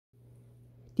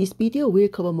This video will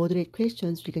cover moderate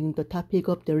questions regarding the topic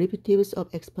of derivatives of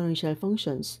exponential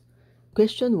functions.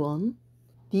 Question 1.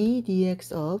 d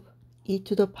dx of e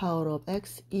to the power of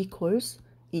x equals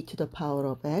e to the power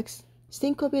of x.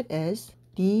 Think of it as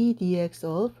d dx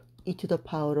of e to the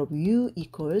power of u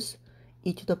equals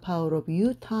e to the power of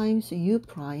u times u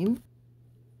prime.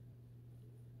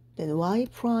 Then y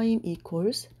prime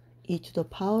equals e to the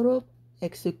power of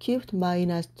x cubed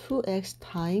minus 2x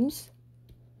times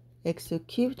x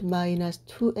cubed minus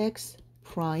 2x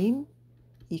prime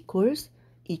equals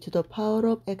e to the power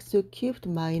of x cubed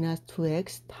minus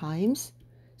 2x times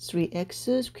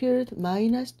 3x squared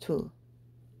minus 2.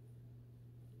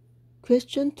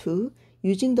 Question 2.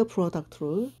 Using the product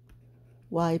rule,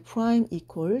 y prime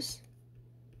equals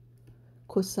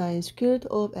cosine squared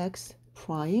of x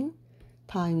prime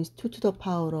times 2 to the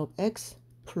power of x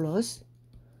plus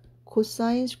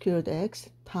cosine squared x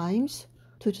times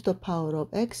 2 to the power of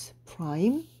x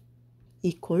prime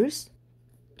equals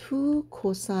 2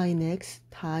 cosine x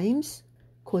times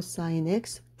cosine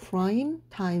x prime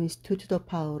times 2 to the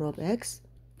power of x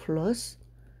plus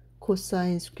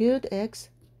cosine squared x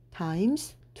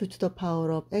times 2 to the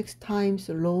power of x times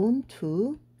ln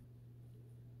 2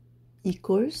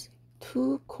 equals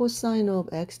 2 cosine of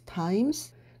x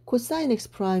times cosine x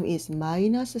prime is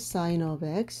minus sine of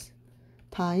x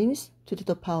times 2 to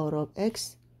the power of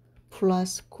x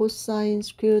plus cosine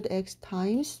squared x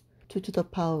times 2 to the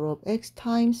power of x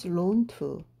times ln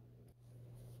 2.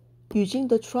 Using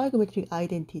the trigonometric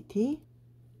identity,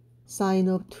 sine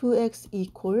of 2x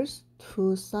equals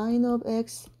 2 sine of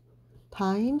x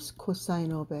times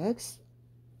cosine of x.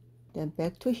 Then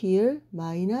back to here,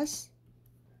 minus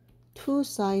 2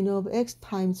 sine of x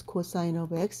times cosine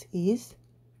of x is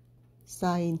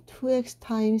sine 2x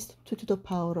times 2 to the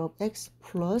power of x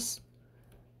plus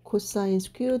cosine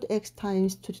squared x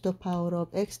times 2 to the power of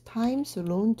x times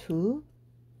ln 2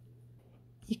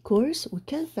 equals, we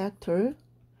can factor,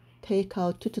 take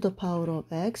out 2 to the power of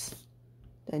x,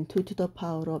 then 2 to the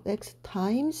power of x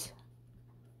times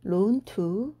ln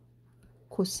 2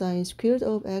 cosine squared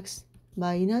of x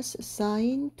minus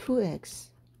sine 2x.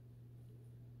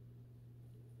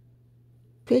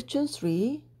 Question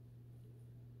 3.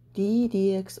 d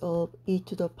dx of e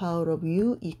to the power of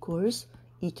u equals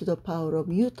e to the power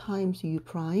of u times u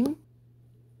prime.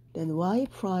 Then y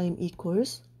prime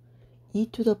equals e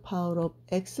to the power of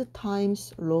x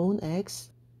times ln x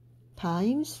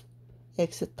times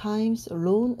x times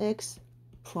ln x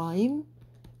prime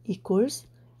equals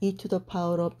e to the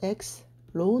power of x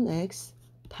ln x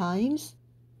times,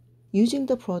 using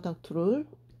the product rule,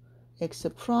 x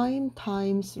prime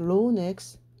times ln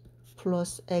x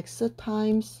plus x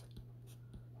times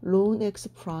ln x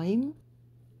prime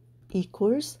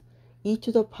equals e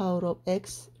to the power of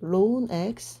x ln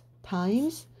x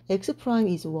times x prime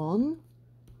is 1,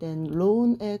 then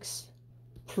ln x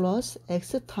plus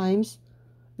x times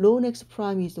ln x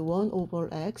prime is 1 over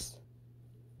x.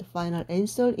 The final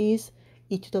answer is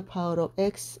e to the power of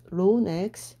x ln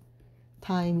x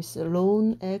times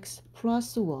ln x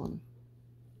plus 1.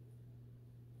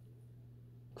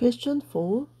 Question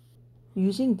 4.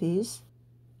 Using this,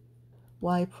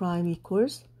 y prime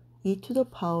equals e to the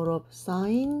power of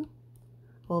sine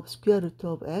of square root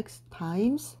of x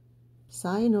times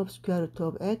sine of square root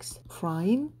of x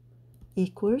prime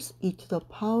equals e to the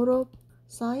power of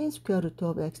sine square root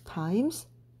of x times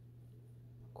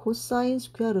cosine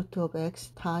square root of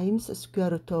x times square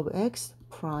root of x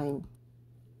prime.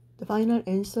 The final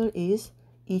answer is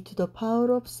e to the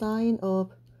power of sine of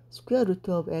square root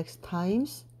of x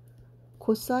times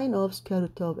cosine of square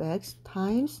root of x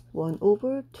times 1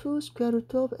 over 2 square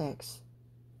root of x.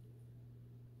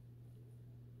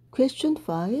 Question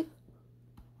 5.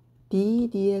 d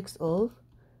dx of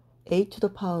a to the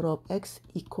power of x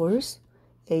equals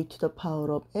a to the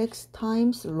power of x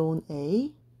times ln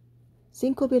a.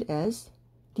 Think of it as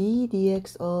d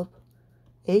dx of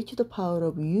a to the power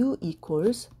of u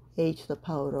equals a to the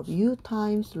power of u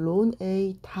times ln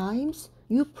a times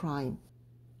u prime.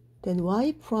 Then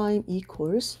y prime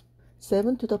equals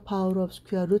 7 to the power of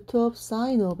square root of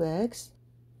sine of x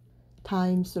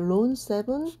times ln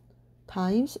 7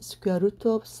 times square root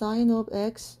of sine of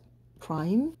x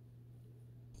prime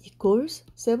equals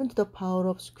 7 to the power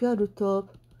of square root of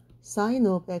sine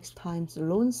of x times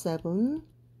ln 7.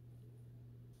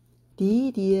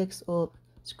 d dx of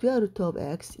square root of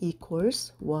x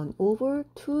equals 1 over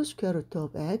 2 square root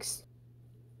of x,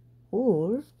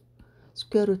 or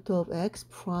square root of x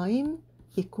prime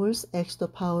equals x to the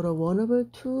power of 1 over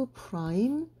 2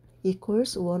 prime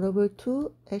equals 1 over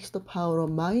 2 x to the power of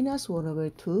minus 1 over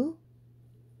 2.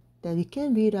 Then we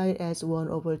can rewrite as 1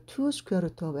 over 2 square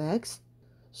root of x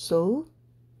So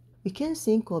we can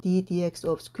think of d dx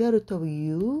of square root of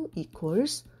u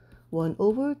equals 1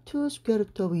 over 2 square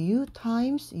root of u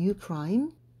times u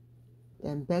prime.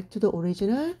 Then back to the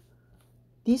original.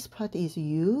 This part is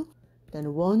u.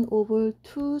 Then 1 over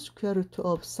 2 square root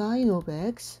of sine of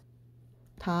x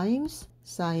times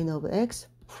sine of x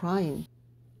prime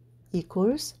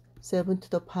equals 7 to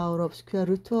the power of square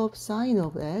root of sine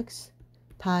of x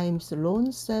times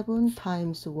ln 7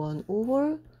 times 1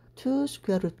 over 2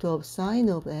 square root of sine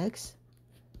of x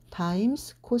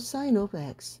times cosine of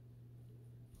x.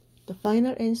 The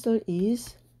final answer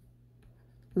is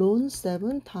ln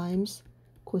 7 times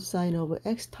cosine of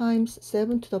x times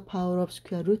 7 to the power of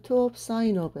square root of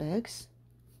sine of x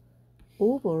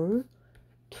over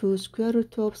 2 square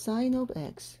root of sine of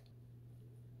x.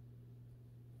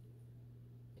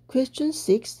 Question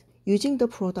 6. Using the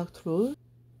product rule,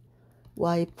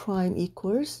 y prime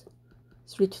equals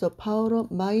 3 to the power of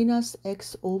minus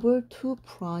x over 2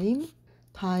 prime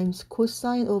times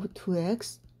cosine of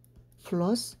 2x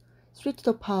plus 3 to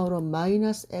the power of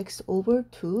minus x over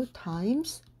 2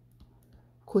 times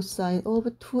cosine of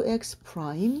 2x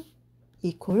prime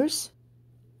equals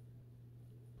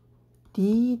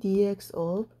d dx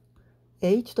of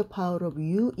a to the power of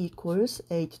u equals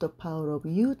a to the power of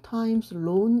u times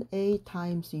ln a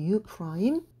times u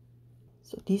prime.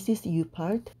 So this is u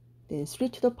part. Then 3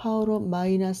 to the power of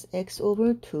minus x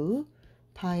over 2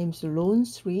 times ln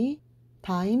 3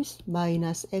 times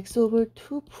minus x over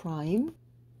 2 prime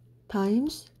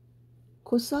times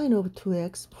cosine of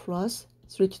 2x plus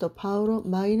 3 to the power of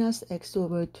minus x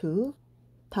over 2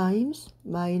 times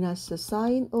minus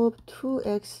sine of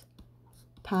 2x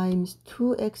times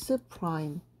 2x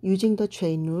prime using the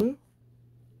chain rule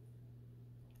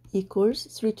equals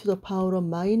 3 to the power of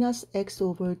minus x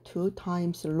over 2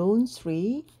 times ln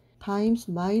 3 times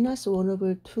minus 1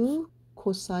 over 2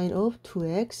 cosine of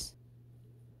 2x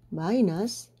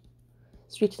minus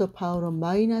 3 to the power of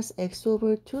minus x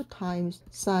over 2 times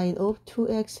sine of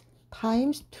 2x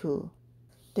times 2.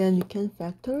 Then we can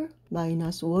factor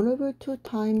minus 1 over 2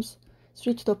 times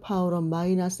 3 to the power of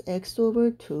minus x over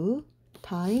 2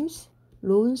 times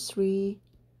ln 3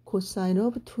 cosine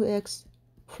of 2x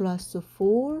plus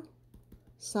 4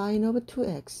 sine of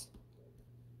 2x.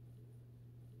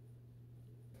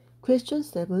 Question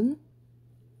 7.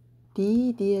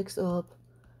 d dx of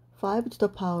 5 to the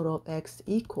power of x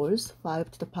equals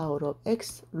 5 to the power of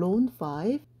x ln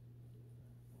 5.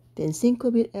 Then think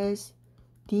of it as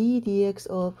d dx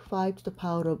of 5 to the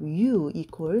power of u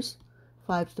equals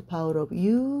 5 to the power of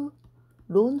u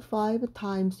ln 5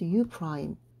 times u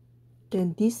prime.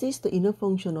 Then this is the inner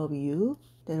function of u.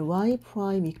 Then y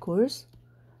prime equals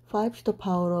 5 to the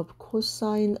power of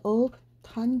cosine of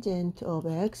tangent of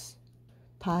x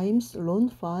times ln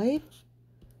 5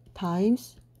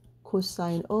 times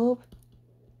cosine of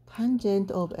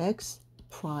tangent of x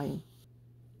prime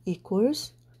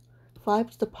equals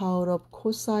 5 to the power of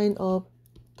cosine of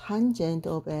tangent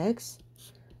of x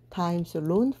times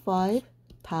ln 5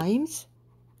 times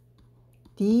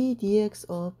d dx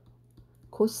of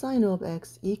cosine of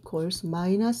x equals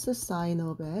minus sine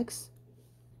of x.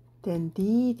 Then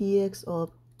d dx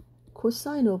of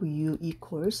cosine of u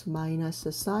equals minus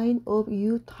sine of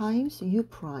u times u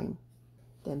prime.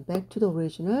 Then back to the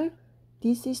original.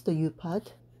 This is the u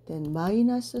part. Then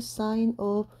minus sine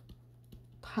of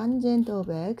tangent of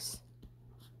x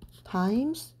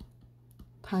times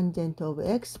tangent of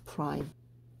x prime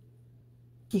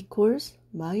equals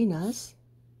minus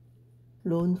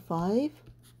ln 5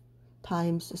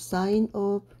 times sine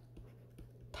of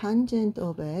tangent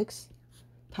of x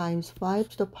times 5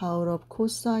 to the power of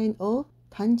cosine of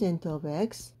tangent of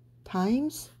x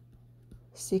times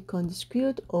secant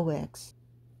squared of x.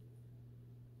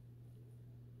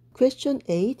 Question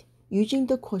 8. Using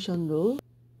the quotient rule,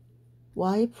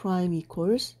 y prime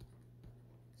equals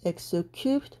x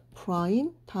cubed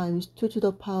prime times 2 to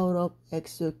the power of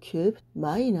x cubed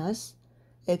minus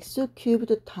x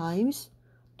cubed times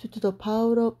 2 to the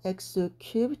power of x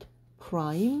cubed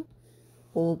prime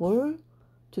over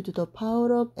 2 to the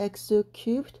power of x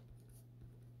cubed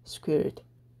squared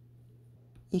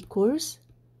equals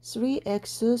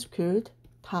 3x squared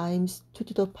times 2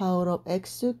 to the power of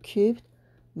x cubed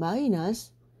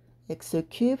minus x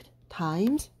cubed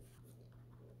times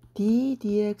d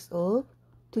dx of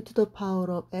 2 to the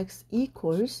power of x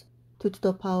equals 2 to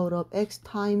the power of x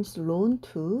times ln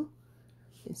 2.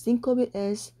 Think of it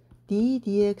as d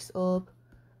dx of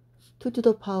 2 to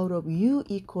the power of u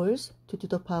equals 2 to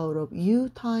the power of u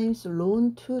times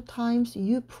ln 2 times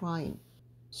u prime.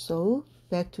 So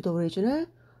back to the original,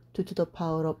 2 to the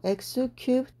power of x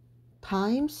cubed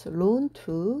times ln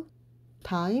 2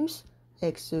 times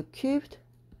x cubed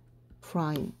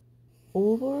prime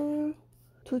over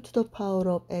 2 to the power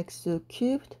of x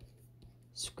cubed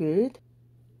squared.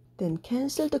 Then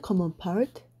cancel the common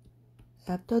part.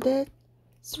 After that,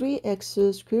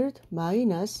 3x squared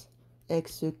minus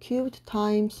x cubed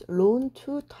times ln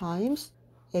 2 times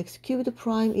x cubed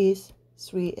prime is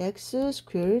 3x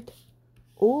squared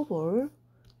over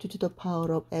 2 to the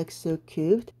power of x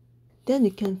cubed. Then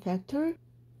we can factor,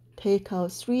 take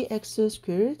out 3x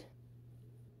squared,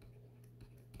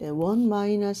 then 1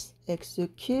 minus x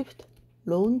cubed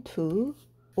ln 2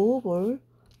 over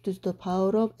 2 to the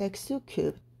power of x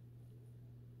cubed.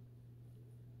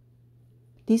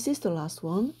 This is the last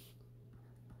one.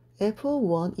 F of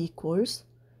 1 equals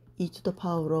e to the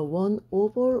power of 1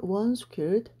 over 1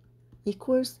 squared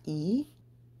equals e.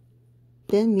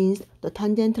 That means the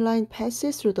tangent line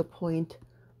passes through the point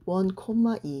 1,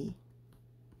 e.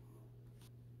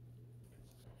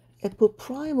 F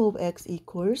prime of x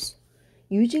equals,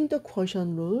 using the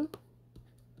quotient rule,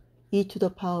 e to the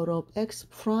power of x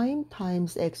prime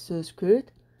times x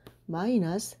squared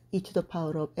minus e to the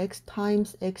power of x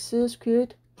times x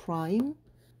squared prime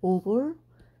over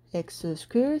x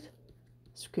squared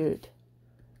squared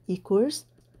equals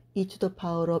e to the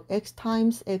power of x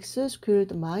times x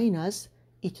squared minus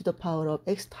e to the power of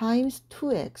x times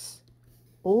 2x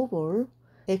over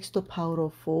x to the power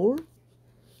of 4.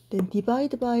 Then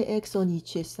divide by x on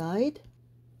each side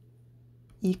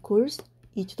equals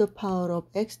e to the power of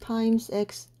x times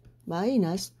x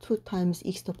minus 2 times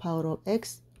e to the power of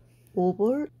x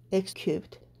over x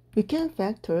cubed. We can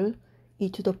factor e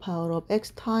to the power of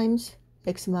x times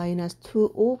x minus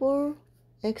 2 over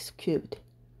x cubed.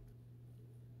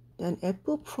 Then f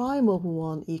prime of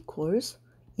 1 equals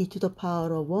e to the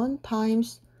power of 1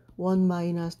 times 1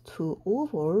 minus 2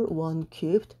 over 1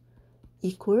 cubed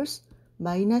equals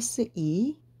minus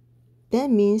e. That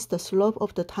means the slope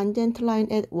of the tangent line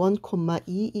at 1,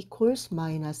 e equals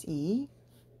minus e.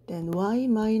 Then y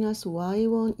minus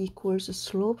y1 equals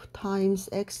slope times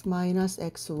x minus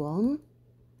x1.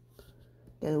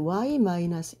 Then y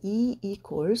minus e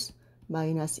equals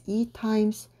minus e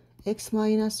times x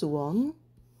minus 1.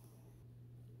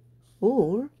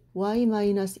 Or y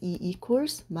minus e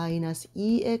equals minus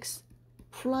ex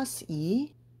plus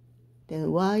e.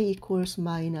 Then y equals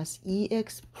minus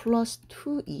ex plus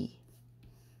 2e.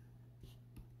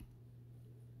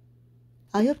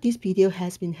 I hope this video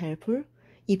has been helpful.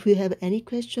 If you have any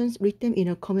questions, read them in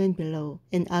a comment below,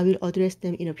 and I will address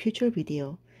them in a future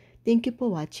video. Thank you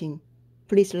for watching.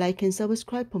 Please like and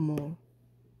subscribe for more.